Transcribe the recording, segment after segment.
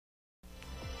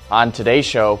On today's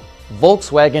show,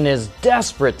 Volkswagen is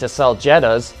desperate to sell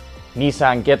Jettas,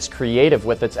 Nissan gets creative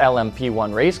with its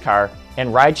LMP1 race car,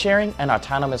 and ride-sharing and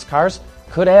autonomous cars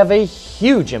could have a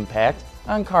huge impact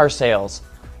on car sales.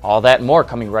 All that and more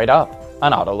coming right up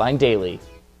on Autoline Daily.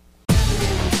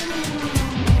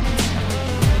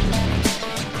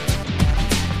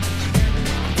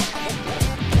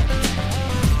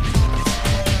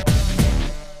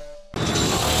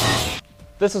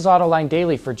 This is Autoline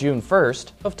Daily for June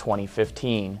 1st of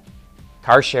 2015.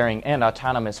 Car sharing and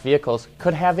autonomous vehicles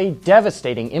could have a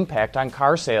devastating impact on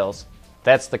car sales.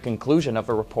 That's the conclusion of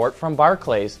a report from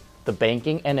Barclays, the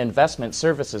banking and investment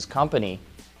services company.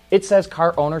 It says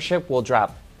car ownership will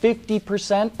drop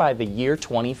 50% by the year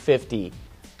 2050.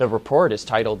 The report is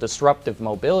titled Disruptive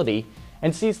Mobility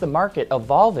and sees the market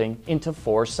evolving into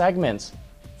 4 segments.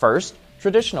 First,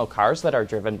 traditional cars that are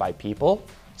driven by people.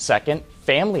 Second,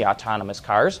 family autonomous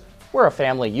cars, where a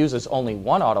family uses only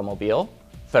one automobile.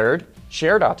 Third,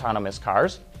 shared autonomous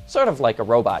cars, sort of like a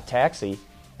robot taxi.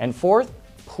 And fourth,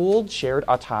 pooled shared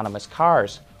autonomous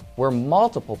cars, where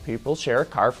multiple people share a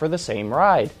car for the same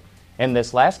ride. In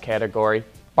this last category,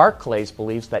 Barclays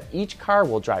believes that each car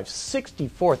will drive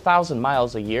 64,000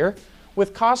 miles a year,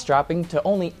 with costs dropping to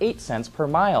only 8 cents per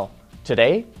mile.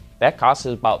 Today, that cost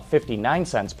is about 59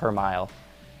 cents per mile.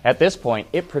 At this point,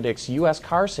 it predicts U.S.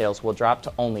 car sales will drop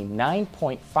to only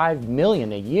 9.5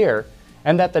 million a year,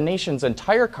 and that the nation's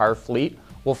entire car fleet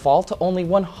will fall to only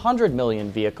 100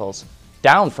 million vehicles,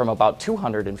 down from about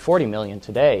 240 million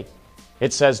today.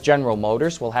 It says General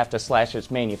Motors will have to slash its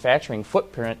manufacturing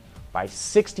footprint by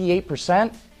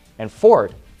 68%, and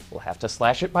Ford will have to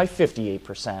slash it by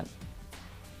 58%.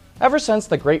 Ever since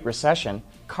the Great Recession,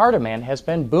 car demand has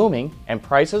been booming and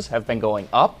prices have been going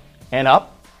up and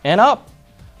up and up.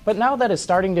 But now that is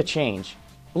starting to change.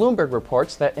 Bloomberg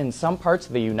reports that in some parts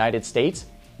of the United States,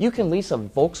 you can lease a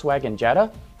Volkswagen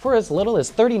Jetta for as little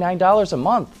as $39 a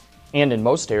month. And in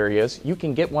most areas, you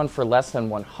can get one for less than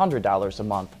 $100 a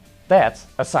month. That's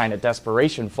a sign of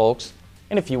desperation, folks.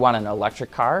 And if you want an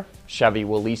electric car, Chevy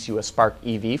will lease you a Spark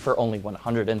EV for only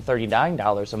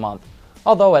 $139 a month.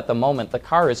 Although at the moment, the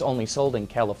car is only sold in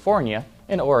California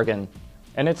and Oregon.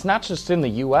 And it's not just in the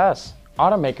U.S.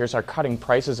 Automakers are cutting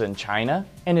prices in China,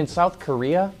 and in South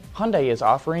Korea, Hyundai is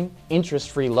offering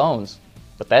interest-free loans.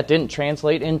 But that didn't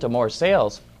translate into more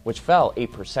sales, which fell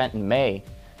 8% in May.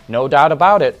 No doubt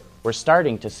about it, we're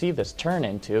starting to see this turn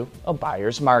into a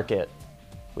buyer's market.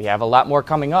 We have a lot more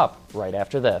coming up right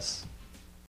after this.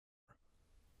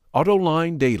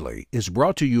 Autoline Daily is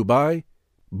brought to you by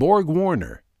Borg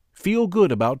Warner. Feel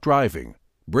good about driving.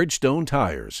 Bridgestone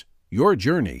Tires. Your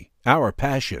journey, our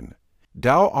passion.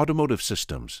 Dow Automotive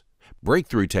Systems,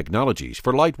 breakthrough technologies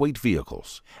for lightweight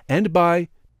vehicles, and by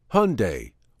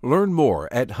Hyundai. Learn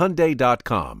more at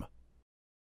Hyundai.com.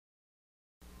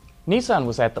 Nissan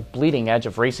was at the bleeding edge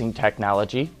of racing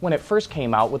technology when it first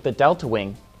came out with the Delta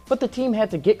Wing, but the team had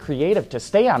to get creative to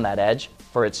stay on that edge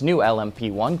for its new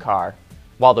LMP1 car.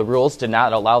 While the rules did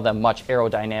not allow them much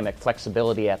aerodynamic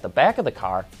flexibility at the back of the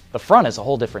car, the front is a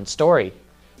whole different story.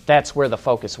 That's where the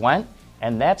focus went,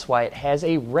 and that's why it has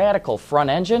a radical front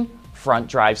engine, front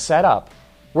drive setup.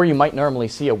 Where you might normally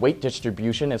see a weight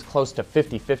distribution as close to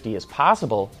 50-50 as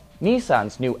possible,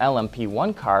 Nissan's new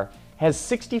LMP1 car has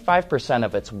 65%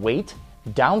 of its weight,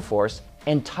 downforce,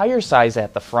 and tire size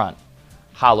at the front.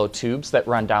 Hollow tubes that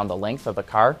run down the length of the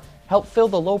car help fill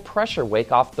the low pressure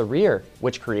wake off the rear,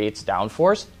 which creates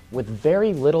downforce with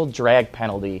very little drag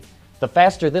penalty. The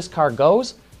faster this car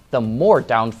goes, the more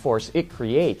downforce it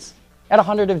creates. At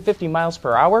 150 miles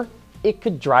per hour, it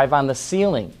could drive on the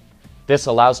ceiling. This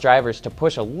allows drivers to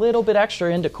push a little bit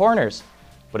extra into corners.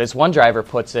 But as one driver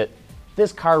puts it,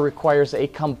 this car requires a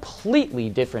completely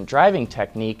different driving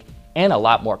technique and a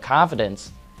lot more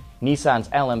confidence. Nissan's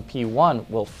LMP1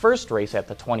 will first race at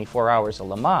the 24 Hours of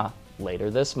Le Mans later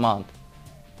this month.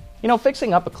 You know,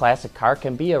 fixing up a classic car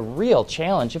can be a real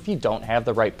challenge if you don't have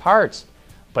the right parts.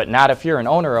 But not if you're an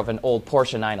owner of an old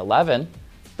Porsche 911.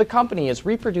 The company is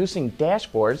reproducing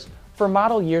dashboards for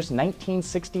model years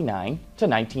 1969 to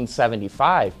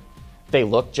 1975. They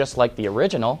look just like the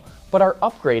original, but are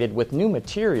upgraded with new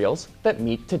materials that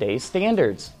meet today's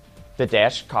standards. The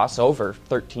dash costs over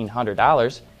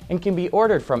 $1,300 and can be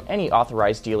ordered from any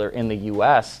authorized dealer in the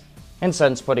U.S. And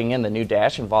since putting in the new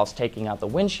dash involves taking out the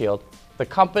windshield, the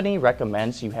company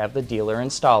recommends you have the dealer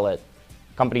install it.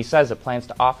 The company says it plans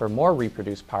to offer more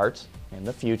reproduced parts in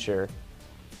the future.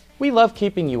 We love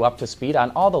keeping you up to speed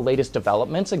on all the latest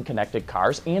developments in connected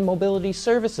cars and mobility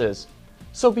services.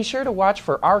 So be sure to watch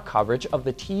for our coverage of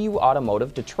the TU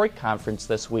Automotive Detroit Conference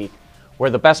this week, where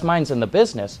the best minds in the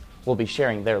business will be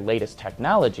sharing their latest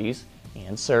technologies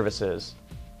and services.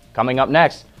 Coming up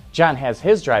next, John has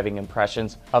his driving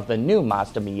impressions of the new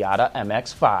Mazda Miata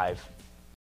MX-5.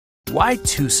 Why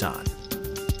Tucson?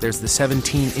 There's the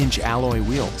 17-inch alloy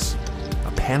wheels,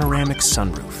 a panoramic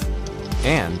sunroof,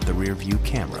 and the rear-view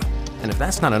camera. And if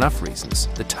that's not enough reasons,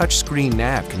 the touchscreen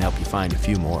nav can help you find a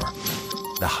few more.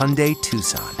 The Hyundai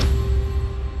Tucson.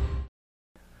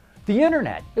 The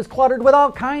internet is cluttered with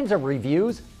all kinds of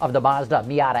reviews of the Mazda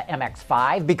Miata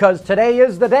MX-5 because today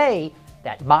is the day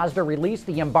that Mazda released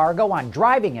the embargo on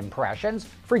driving impressions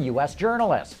for U.S.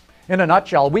 journalists. In a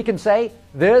nutshell, we can say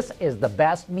this is the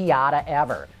best Miata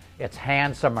ever. It's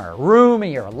handsomer,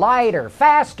 roomier, lighter,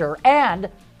 faster, and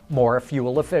more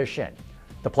fuel efficient.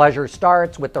 The pleasure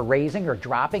starts with the raising or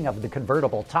dropping of the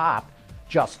convertible top.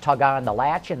 Just tug on the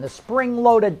latch and the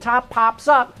spring-loaded top pops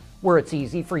up where it's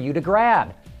easy for you to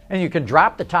grab. And you can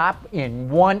drop the top in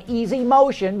one easy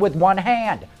motion with one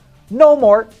hand. No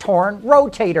more torn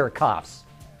rotator cuffs.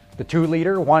 The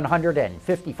 2-liter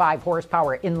 155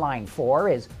 horsepower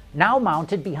inline-4 is now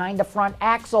mounted behind the front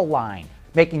axle line,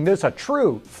 making this a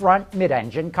true front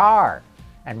mid-engine car.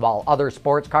 And while other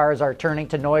sports cars are turning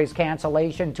to noise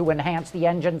cancellation to enhance the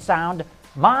engine sound,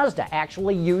 Mazda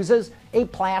actually uses a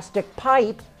plastic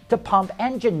pipe to pump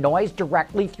engine noise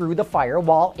directly through the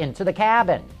firewall into the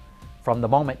cabin. From the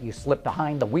moment you slip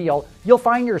behind the wheel, you'll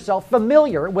find yourself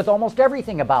familiar with almost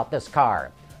everything about this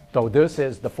car. Though this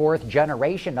is the 4th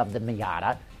generation of the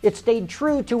Miata, it stayed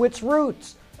true to its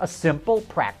roots, a simple,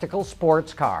 practical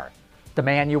sports car. The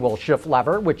manual shift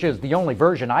lever, which is the only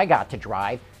version I got to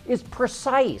drive, is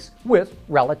precise with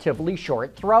relatively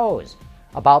short throws.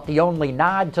 About the only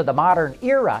nod to the modern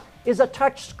era is a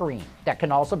touchscreen that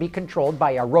can also be controlled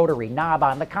by a rotary knob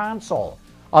on the console.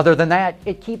 Other than that,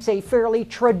 it keeps a fairly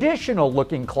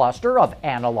traditional-looking cluster of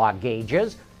analog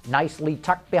gauges, nicely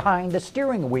tucked behind the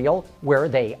steering wheel where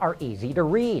they are easy to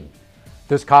read.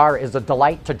 This car is a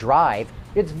delight to drive.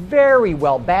 It's very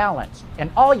well balanced, and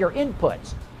all your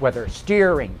inputs, whether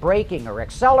steering, braking, or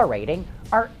accelerating,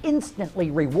 are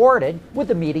instantly rewarded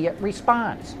with immediate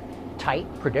response. Tight,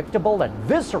 predictable, and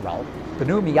visceral, the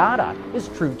new Miata is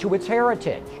true to its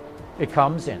heritage. It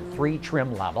comes in 3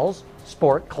 trim levels: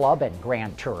 Sport, Club, and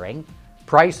Grand Touring.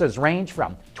 Prices range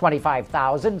from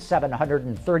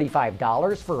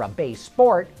 $25,735 for a base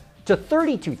Sport to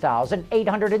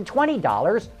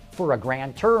 $32,820 for a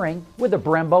Grand Touring with a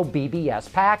Brembo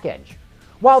BBS package.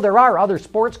 While there are other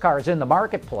sports cars in the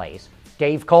marketplace,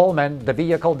 Dave Coleman, the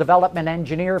vehicle development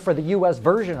engineer for the U.S.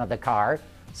 version of the car,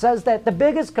 says that the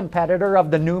biggest competitor of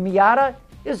the new Miata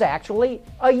is actually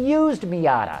a used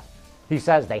Miata. He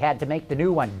says they had to make the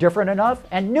new one different enough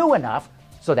and new enough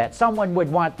so that someone would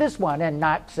want this one and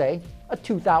not, say, a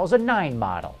 2009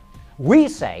 model. We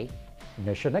say,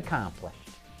 mission accomplished.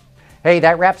 Hey,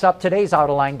 that wraps up today's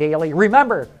Autoline Daily.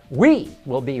 Remember, we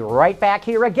will be right back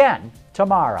here again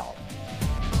tomorrow.